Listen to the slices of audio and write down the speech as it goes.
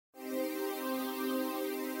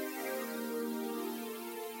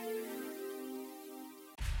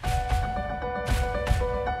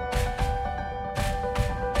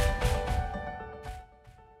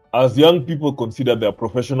As young people consider their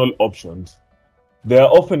professional options, they are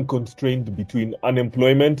often constrained between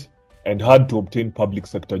unemployment and hard-to-obtain public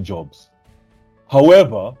sector jobs.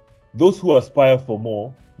 However, those who aspire for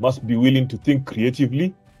more must be willing to think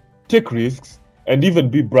creatively, take risks, and even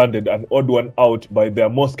be branded an odd one out by their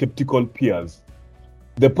more skeptical peers.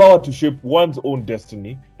 The power to shape one's own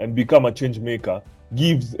destiny and become a change maker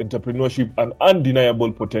gives entrepreneurship an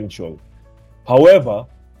undeniable potential. However,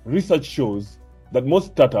 research shows that most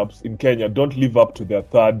startups in Kenya don't live up to their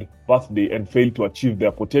third birthday and fail to achieve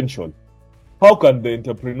their potential. How can the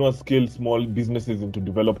entrepreneurs scale small businesses into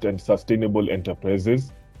developed and sustainable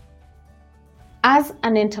enterprises? As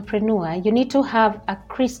an entrepreneur, you need to have a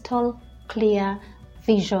crystal clear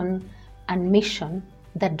vision and mission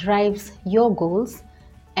that drives your goals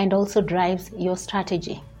and also drives your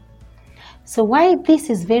strategy. So why this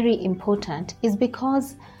is very important is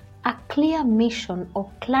because a clear mission or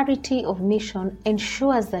clarity of mission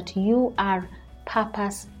ensures that you are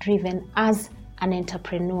purpose-driven as an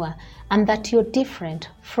entrepreneur and that you're different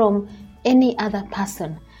from any other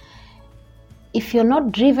person. If you're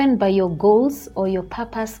not driven by your goals or your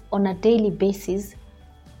purpose on a daily basis,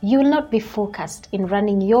 you will not be focused in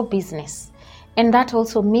running your business. And that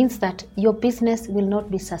also means that your business will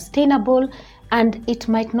not be sustainable and it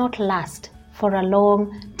might not last for a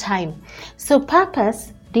long time. So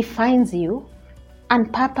purpose defines you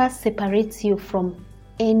and purpose separates you from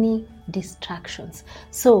any distractions.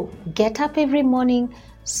 So get up every morning,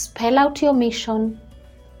 spell out your mission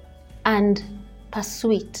and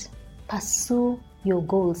pursue it. Pursue your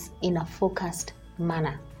goals in a focused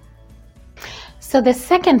manner. So the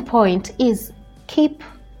second point is keep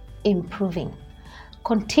improving.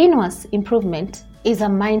 Continuous improvement is a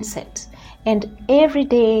mindset, and every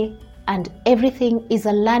day and everything is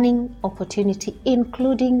a learning opportunity,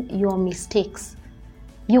 including your mistakes.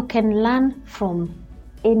 You can learn from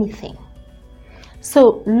anything.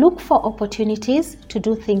 So look for opportunities to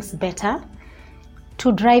do things better,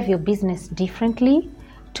 to drive your business differently,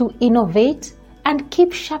 to innovate, and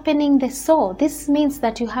keep sharpening the saw. This means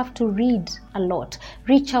that you have to read a lot,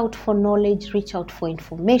 reach out for knowledge, reach out for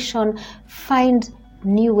information, find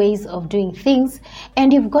new ways of doing things,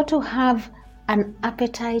 and you've got to have an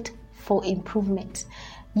appetite for improvement.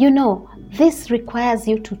 You know, this requires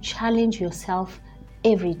you to challenge yourself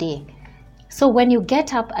every day. So when you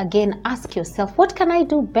get up again, ask yourself, what can I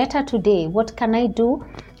do better today? What can I do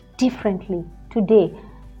differently today?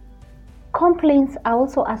 Complaints are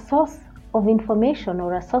also a source of information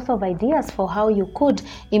or a source of ideas for how you could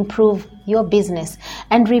improve your business.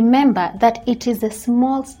 And remember that it is the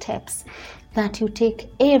small steps that you take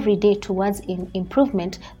every day towards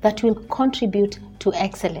improvement that will contribute to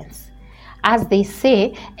excellence. As they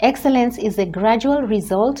say, excellence is a gradual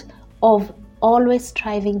result of always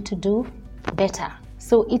striving to do better.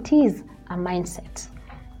 So it is a mindset.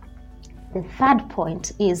 The third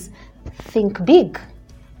point is think big,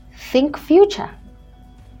 think future.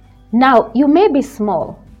 Now, you may be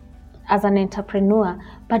small as an entrepreneur,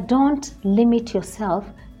 but don't limit yourself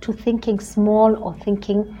to thinking small or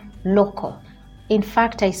thinking local. In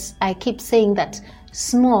fact, I keep saying that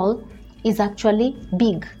small is actually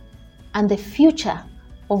big, and the future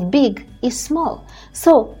of big is small.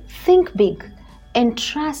 So think big and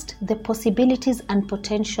trust the possibilities and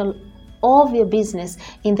potential of your business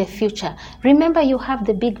in the future. Remember, you have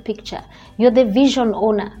the big picture. You're the vision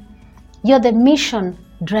owner. You're the mission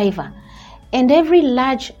driver. And every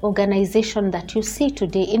large organization that you see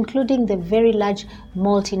today, including the very large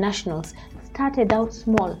multinationals, started out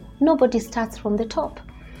small. Nobody starts from the top.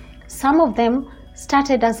 Some of them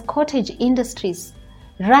started as cottage industries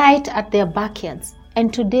right at their backyards.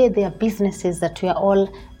 And today they are businesses that we are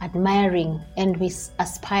all admiring and we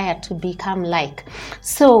aspire to become like.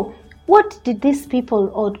 So what did these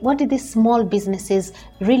people or what did these small businesses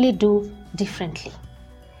really do differently?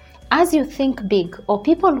 As you think big, or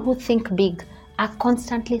people who think big are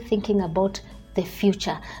constantly thinking about the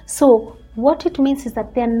future. So what it means is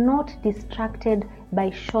that they are not distracted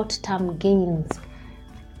by short-term gains.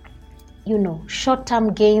 You know,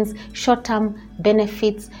 short-term gains, short-term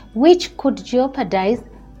benefits, which could jeopardize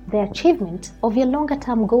the achievement of your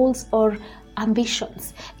longer-term goals or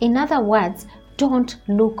ambitions. In other words, don't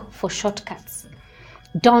look for shortcuts.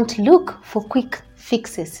 Don't look for quick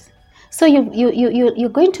fixes. So you're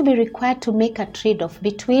going to be required to make a trade-off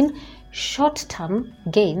between short-term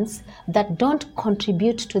gains that don't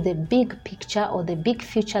contribute to the big picture or the big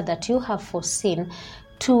future that you have foreseen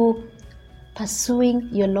to pursuing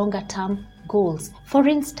your longer-term goals. For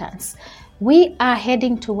instance, we are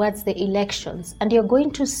heading towards the elections and you're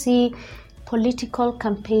going to see political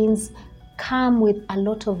campaigns come with a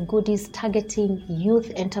lot of goodies targeting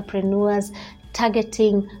youth entrepreneurs,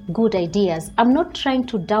 targeting good ideas. I'm not trying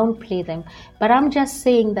to downplay them, but I'm just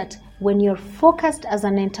saying that when you're focused as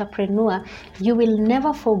an entrepreneur, you will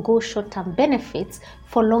never forgo short-term benefits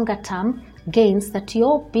for longer-term gains that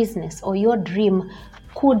your business or your dream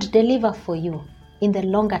could deliver for you in the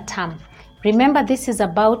longer term. Remember, this is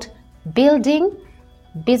about building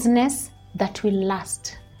business that will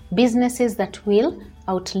last, businesses that will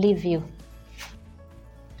outlive you.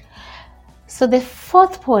 So the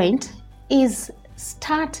fourth point is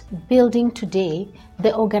start building today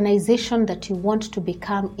the organization that you want to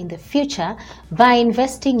become in the future by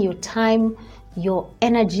investing your time, your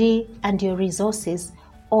energy, and your resources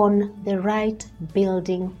on the right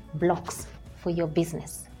building blocks for your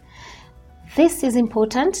business. This is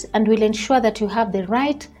important and will ensure that you have the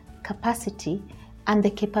right capacity and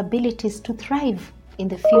the capabilities to thrive in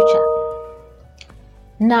the future.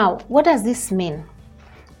 Now, what does this mean?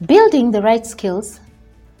 Building the right skills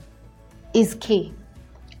is key.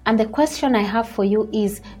 And the question I have for you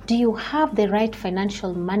is, do you have the right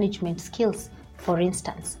financial management skills, for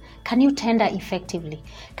instance? Can you tender effectively?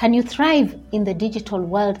 Can you thrive in the digital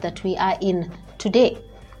world that we are in today?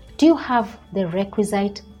 Do you have the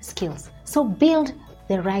requisite skills? So build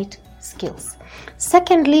the right skills.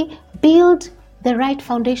 Secondly, build the right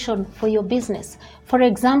foundation for your business. For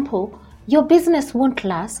example, your business won't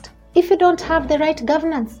last if you don't have the right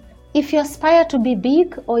governance. If you aspire to be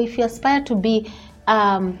big, or if you aspire to be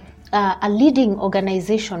a leading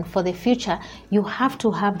organization for the future, you have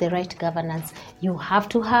to have the right governance. You have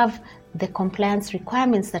to have the compliance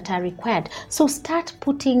requirements that are required. So start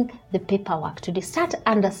putting the paperwork today. Start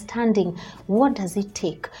understanding, what does it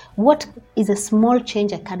take? What is a small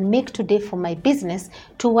change I can make today for my business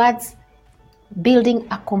towards building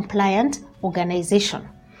a compliant organization?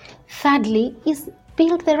 Thirdly is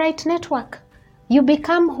build the right network. You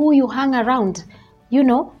become who you hang around. You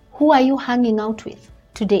know, who are you hanging out with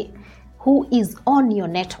today? Who is on your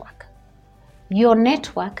network? Your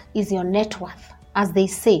network is your net worth, as they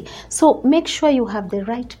say. So make sure you have the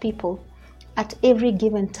right people at every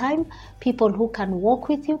given time, people who can walk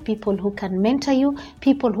with you, people who can mentor you,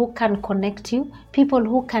 people who can connect you, people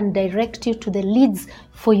who can direct you to the leads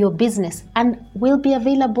for your business and will be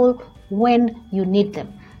available when you need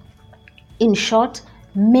them. In short,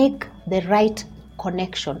 make the right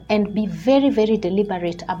connection and be very, very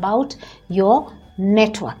deliberate about your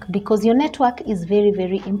network, because your network is very,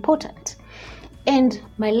 very important. And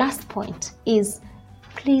my last point is,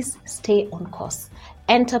 please stay on course.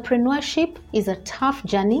 Entrepreneurship is a tough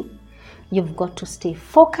journey. You've got to stay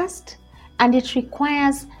focused, and it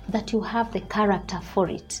requires that you have the character for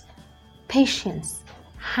it. Patience,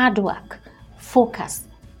 hard work, focus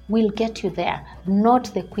will get you there,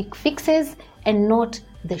 not the quick fixes and not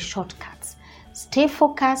the shortcuts. Stay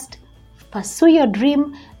focused, pursue your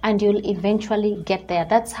dream, and you'll eventually get there.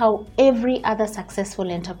 That's how every other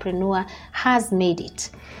successful entrepreneur has made it.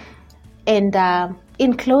 And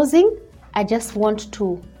in closing, I just want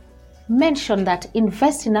to mention that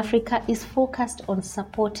Invest in Africa is focused on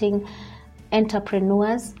supporting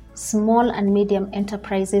entrepreneurs, small and medium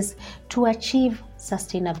enterprises, to achieve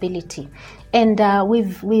sustainability. And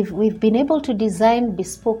we've been able to design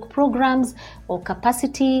bespoke programs or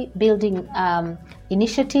capacity building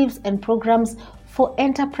initiatives and programs for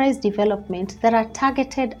enterprise development that are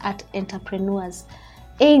targeted at entrepreneurs,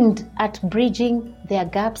 aimed at bridging their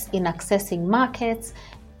gaps in accessing markets,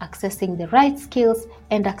 accessing the right skills,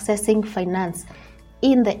 and accessing finance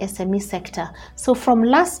in the SME sector. So from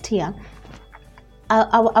last year,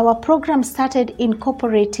 our program started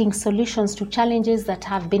incorporating solutions to challenges that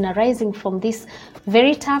have been arising from this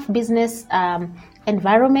very tough business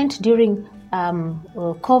environment during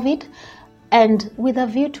COVID, and with a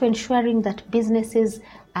view to ensuring that businesses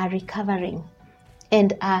are recovering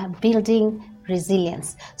and are building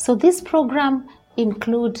resilience. So this program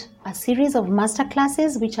include a series of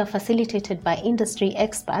masterclasses which are facilitated by industry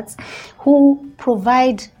experts who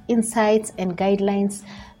provide insights and guidelines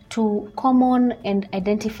to common and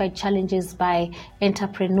identified challenges by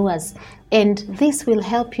entrepreneurs. And this will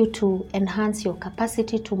help you to enhance your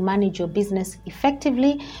capacity to manage your business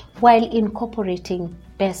effectively while incorporating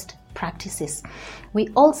best practices. We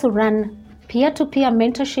also run peer-to-peer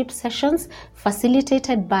mentorship sessions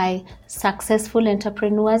facilitated by successful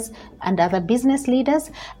entrepreneurs and other business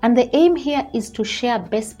leaders. And the aim here is to share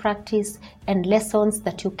best practice and lessons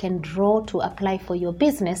that you can draw to apply for your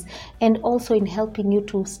business, and also in helping you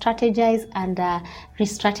to strategize and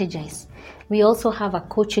re-strategize. We also have a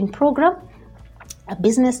coaching program, a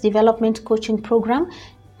business development coaching program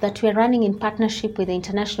that we're running in partnership with the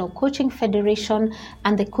International Coaching Federation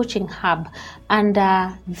and the Coaching Hub. And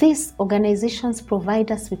these organizations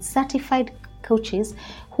provide us with certified coaches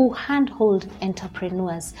who handhold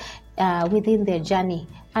entrepreneurs within their journey.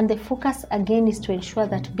 And the focus again is to ensure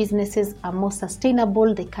that businesses are more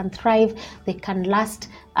sustainable, they can thrive, they can last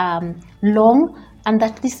long, and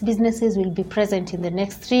that these businesses will be present in the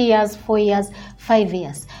next 3 years, 4 years, 5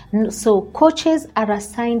 years. So coaches are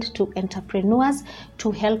assigned to entrepreneurs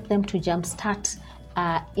to help them to jumpstart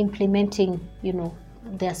implementing,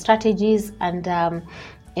 their strategies and their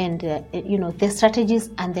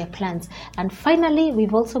strategies and their plans. And finally,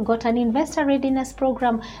 we've also got an investor readiness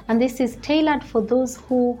program, and this is tailored for those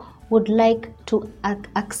who would like to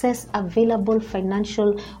access available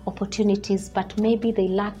financial opportunities, but maybe they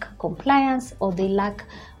lack compliance or they lack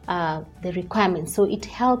the requirements. So it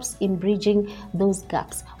helps in bridging those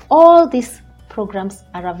gaps. All these programs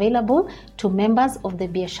are available to members of the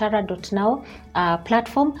Biashara.now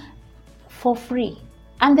platform for free.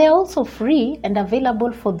 And they're also free and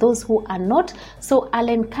available for those who are not. So I'll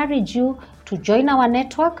encourage you to join our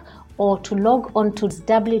network or to log on to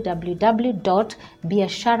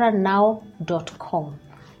www.biasharanow.com.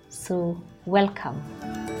 So welcome.